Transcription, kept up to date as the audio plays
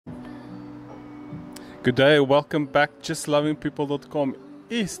Good day, welcome back. JustLovingPeople.com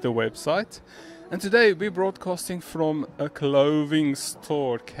is the website. And today we're broadcasting from a clothing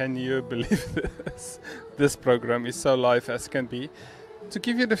store. Can you believe this? This program is so live as can be. To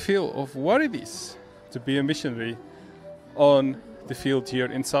give you the feel of what it is to be a missionary on the field here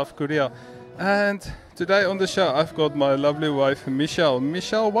in South Korea. And today on the show I've got my lovely wife Michelle.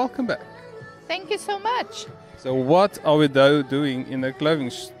 Michelle, welcome back. Thank you so much. So what are we doing in a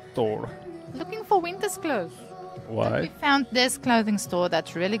clothing store? Looking for winter's clothes. Why? We found this clothing store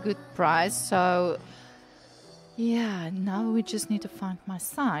that's really good price. So, yeah, now we just need to find my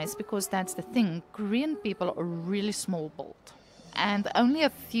size because that's the thing. Korean people are really small built. And only a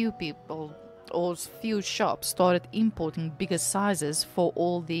few people or few shops started importing bigger sizes for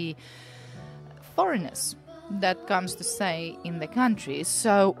all the foreigners that comes to stay in the country.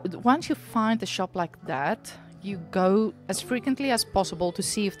 So once you find a shop like that, you go as frequently as possible to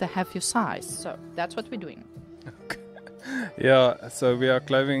see if they have your size. So that's what we're doing. Yeah, so we are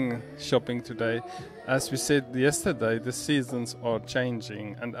clothing shopping today. As we said yesterday, the seasons are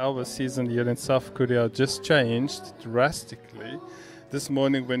changing, and our season here in South Korea just changed drastically. This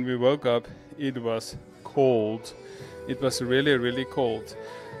morning when we woke up, it was cold. It was really, really cold.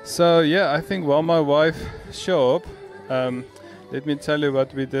 So yeah, I think while my wife shop, let me tell you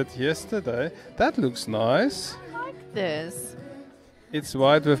what we did yesterday. That looks nice. I like this. It's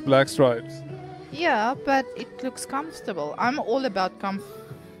white with black stripes. Yeah, but it looks comfortable. I'm all about comfort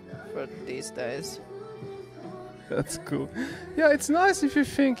these days. That's cool. Yeah, it's nice if you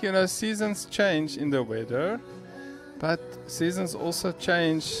think, seasons change in the weather, but seasons also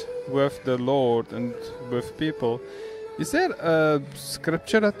change with the Lord and with people. Is there a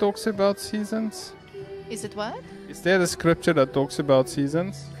scripture that talks about seasons? Is it what? Is there a scripture that talks about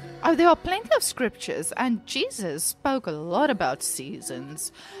seasons? Oh, there are plenty of scriptures, and Jesus spoke a lot about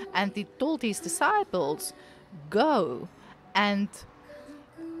seasons, and he told his disciples, go and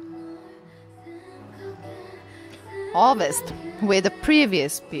harvest where the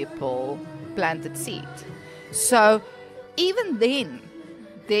previous people planted seed. So even then,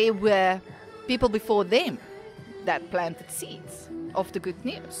 there were people before them that planted seeds of the good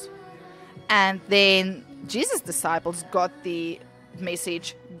news. And then Jesus' disciples got the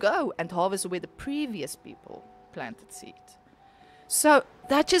message, go and harvest where the previous people planted seed. So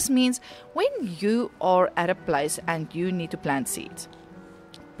that just means when you are at a place and you need to plant seeds,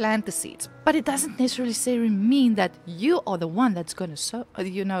 plant the seeds. But it doesn't necessarily mean that you are the one that's going to sow,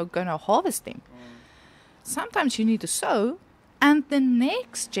 going to harvest them. Sometimes you need to sow and the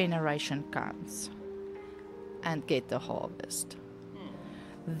next generation comes and get the harvest.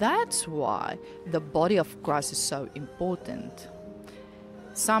 That's why the body of Christ is so important.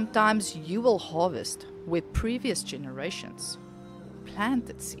 Sometimes you will harvest where previous generations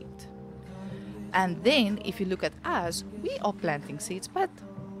planted seed. And then if you look at us, we are planting seeds, but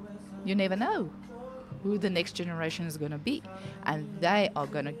you never know who the next generation is going to be. And they are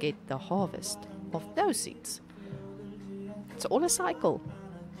going to get the harvest of those seeds. It's all a cycle.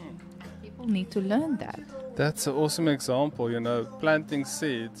 People need to learn that. That's an awesome example. Planting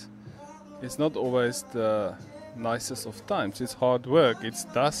seed is not always the nicest of times. It's hard work, it's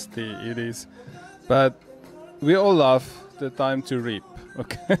dusty, it is. But we all love the time to reap,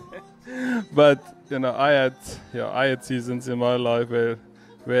 okay? But, I had seasons in my life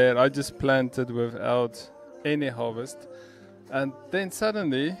where I just planted without any harvest. And then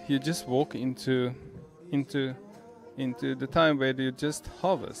suddenly you just walk into the time where you just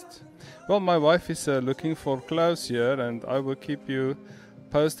harvest. Well, my wife is looking for clothes here, and I will keep you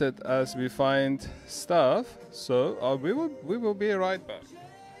posted as we find stuff. So we will be right back.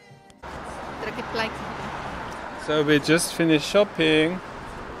 So we just finished shopping,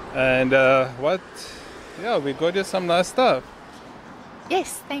 and we got you some nice stuff.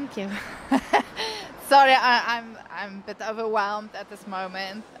 Yes, thank you. Sorry, I'm a bit overwhelmed at this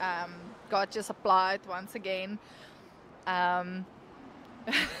moment. God just applied once again.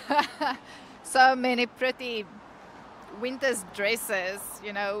 So many pretty winter's dresses,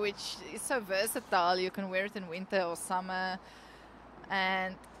 which is so versatile. You can wear it in winter or summer.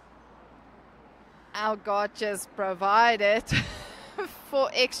 And our God just provided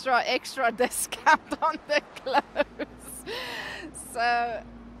for extra discount on the clothes. So,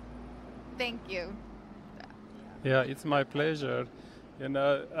 thank you. Yeah, it's my pleasure.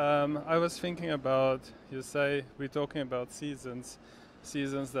 I was thinking about, we're talking about seasons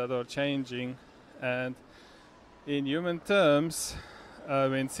that are changing, and in human terms,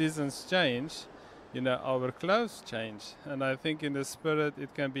 when seasons change, our clothes change. And I think in the spirit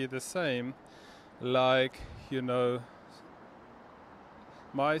it can be the same, like,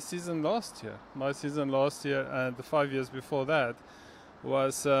 my season last year and the 5 years before that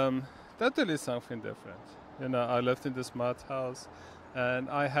was totally something different. You know, I lived in this mud house and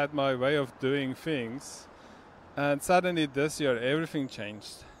I had my way of doing things, and suddenly this year everything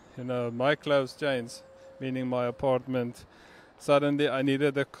changed. You know, my clothes changed, meaning my apartment. Suddenly I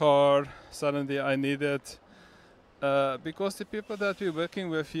needed a car, suddenly I needed because the people that we're working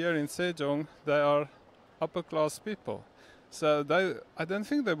with here in Sejong, they are upper class people. So I don't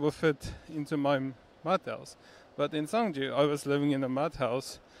think they will fit into my mud house. But in Sangju, I was living in a mud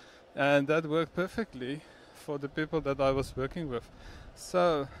house, and that worked perfectly for the people that I was working with.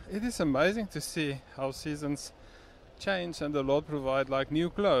 So it is amazing to see how seasons change, and the Lord provide like new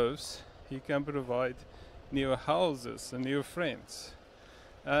clothes. He can provide new houses and new friends.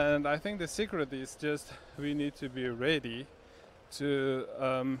 And I think the secret is just we need to be ready to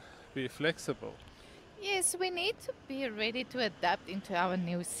be flexible. Yes, we need to be ready to adapt into our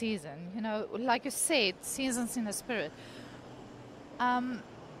new season. You know, like you said, seasons in the spirit.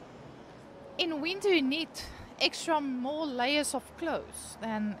 In winter, you need extra more layers of clothes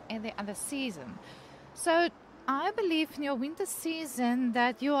than in the other season. So I believe in your winter season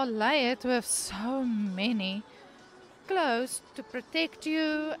that you are layered with so many clothes to protect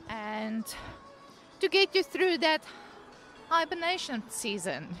you and to get you through that hibernation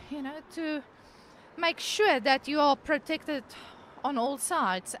season, you know, to make sure that you are protected on all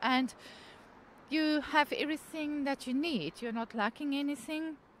sides and you have everything that you need. You're not lacking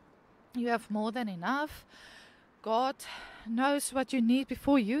anything. You have more than enough. God knows what you need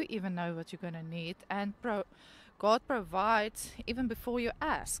before you even know what you're going to need, and God provides even before you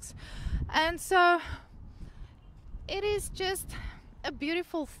ask. And so it is just a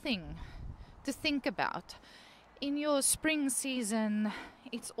beautiful thing to think about. In your spring season,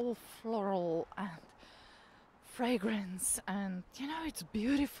 it's all floral and fragrance, and you know, it's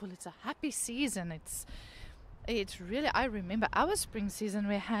beautiful. It's a happy season. It's really, I remember our spring season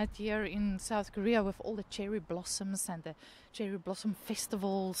we had here in South Korea with all the cherry blossoms and the cherry blossom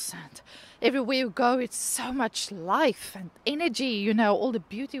festivals, and everywhere you go it's so much life and energy, you know, all the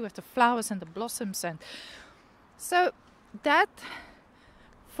beauty with the flowers and the blossoms. And so that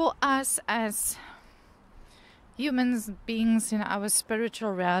for us as humans beings in our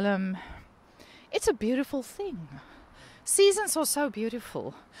spiritual realm, it's a beautiful thing. Seasons are so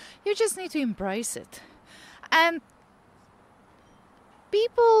beautiful. You just need to embrace it. And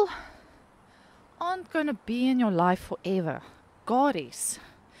people aren't going to be in your life forever. God is.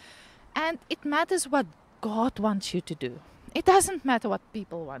 And it matters what God wants you to do. It doesn't matter what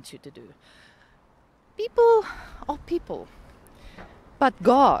people want you to do. People are people. But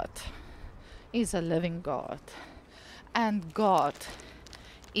God is a living God. And God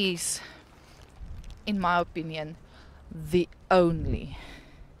is, in my opinion, the only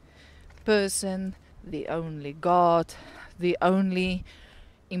person, the only God, the only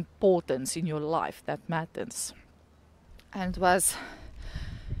importance in your life that matters. And it was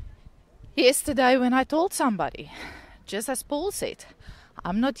yesterday when I told somebody, just as Paul said,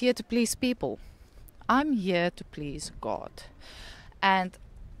 I'm not here to please people. I'm here to please God. And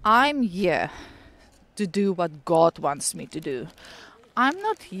I'm here to do what God wants me to do. I'm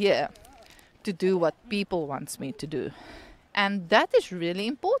not here to do what people want me to do. And that is really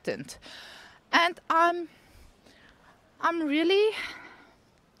important. And I'm really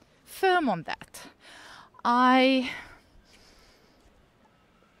firm on that.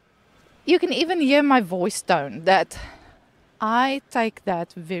 You can even hear my voice tone that I take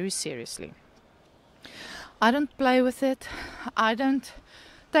that very seriously. I don't play with it. I don't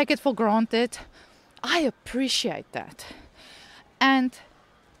take it for granted. I appreciate that. And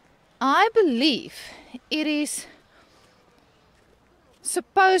I believe it is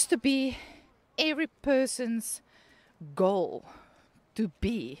supposed to be every person's goal to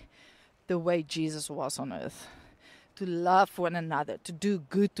be the way Jesus was on earth, to love one another, to do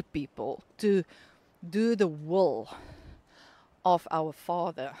good to people, to do the will of our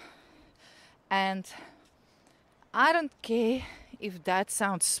Father. And I don't care if that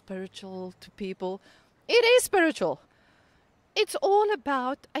sounds spiritual to people. It is spiritual. It's all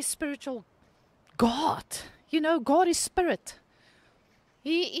about a spiritual God. You know, God is spirit.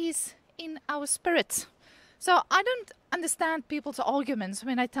 He is in our spirits. So I don't understand people's arguments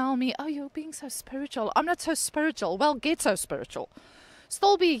when they tell me, oh, you're being so spiritual. I'm not so spiritual. Well, get so spiritual.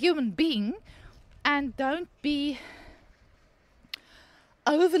 Still be a human being and don't be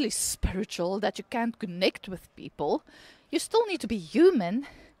overly spiritual that you can't connect with people. You still need to be human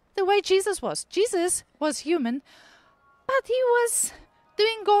the way Jesus was. Jesus was human, but he was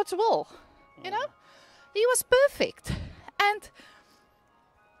doing God's will. You know, he was perfect. And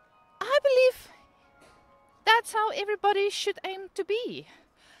that's how everybody should aim to be.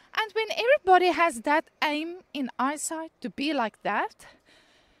 And when everybody has that aim in eyesight to be like that,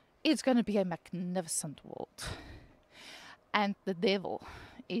 it's going to be a magnificent world. And the devil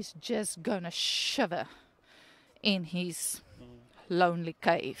is just going to shiver in his lonely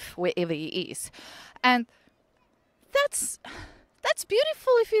cave, wherever he is. And that's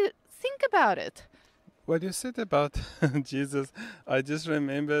beautiful if you think about it. What you said about Jesus, I just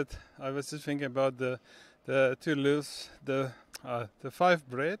remembered, I was just thinking about the 2 loaves, the 5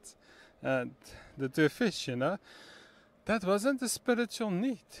 breads, and the 2 fish, That wasn't a spiritual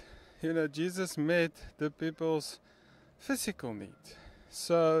need. Jesus met the people's physical need.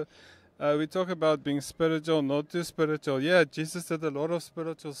 So we talk about being spiritual, not too spiritual. Yeah, Jesus did a lot of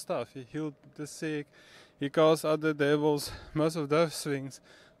spiritual stuff. He healed the sick, he cast out the devils. Most of those things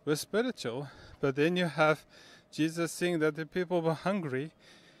were spiritual. But then you have Jesus seeing that the people were hungry,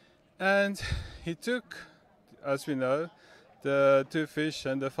 and he took, as we know, the 2 fish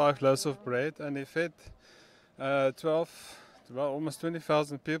and the 5 loaves of bread, and he fed almost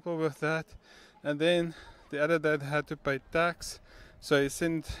 20,000 people with that. And then the other dad had to pay tax, so he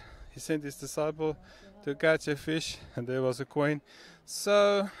sent his disciple to catch a fish, and there was a coin.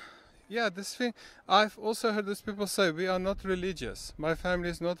 So yeah, this thing, I've also heard these people say, we are not religious, my family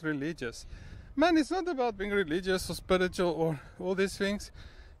is not religious. Man, it's not about being religious or spiritual or all these things.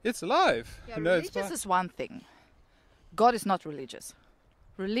 It's life. Yeah, religious is one thing. God is not religious.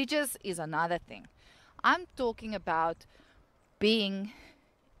 Religious is another thing. I'm talking about being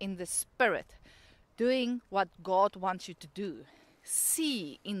in the spirit, doing what God wants you to do.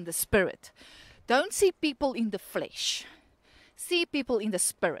 See in the spirit. Don't see people in the flesh. See people in the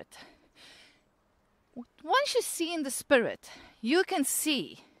spirit. Once you see in the spirit, you can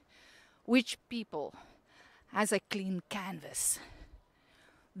see which people has a clean canvas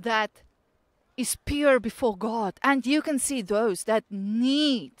that is pure before God, and you can see those that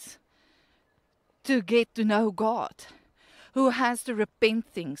need to get to know God, who has to repent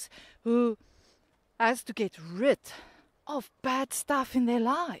things, who has to get rid of bad stuff in their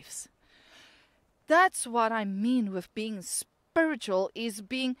lives. That's what I mean with being spiritual, is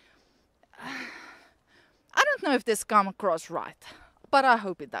being I don't know if this comes across right, but I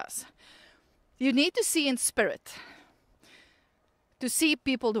hope it does. You need to see in spirit, to see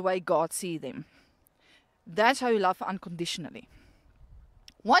people the way God sees them. That's how you love unconditionally.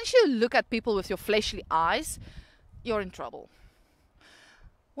 Once you look at people with your fleshly eyes, you're in trouble.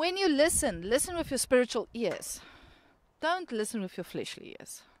 When you listen with your spiritual ears. Don't listen with your fleshly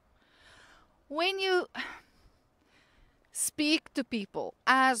ears. When you speak to people,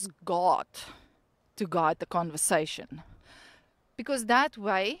 ask God to guide the conversation. Because that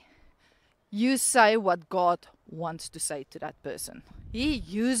way, you say what God wants to say to that person. He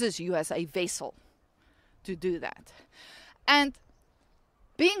uses you as a vessel to do that. And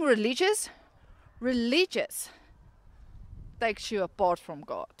being religious takes you apart from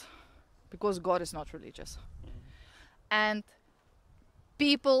God, because God is not religious. And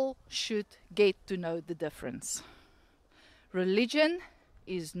people should get to know the difference. Religion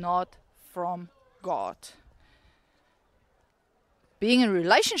is not from God. Being in a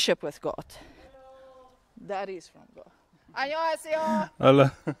relationship with God, that is from God. 안녕하세요.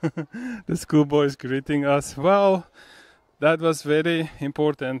 Hello. The schoolboy is greeting us. Well, that was very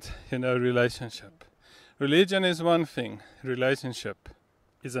important in a relationship. Religion is one thing, relationship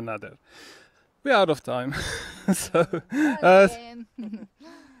is another. We're out of time. So,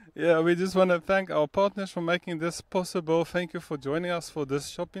 yeah, we just want to thank our partners for making this possible. Thank you for joining us for this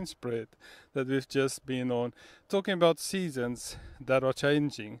shopping spread that we've just been on, talking about seasons that are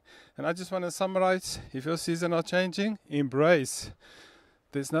changing. And I just want to summarize, if your seasons are changing, embrace.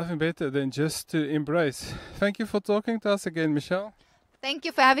 There's nothing better than just to embrace. Thank you for talking to us again, Michelle. Thank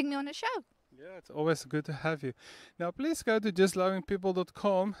you for having me on the show. Yeah, it's always good to have you. Now, please go to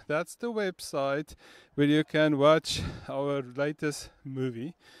justlovingpeople.com. That's the website where you can watch our latest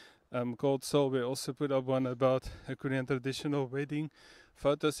movie called Soul. We also put up one about a Korean traditional wedding,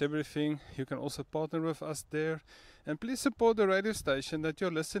 photos, everything. You can also partner with us there. And please support the radio station that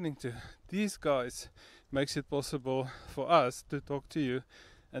you're listening to. These guys makes it possible for us to talk to you,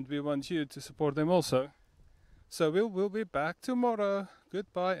 and we want you to support them also. So we'll be back tomorrow.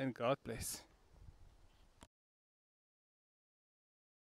 Goodbye and God bless.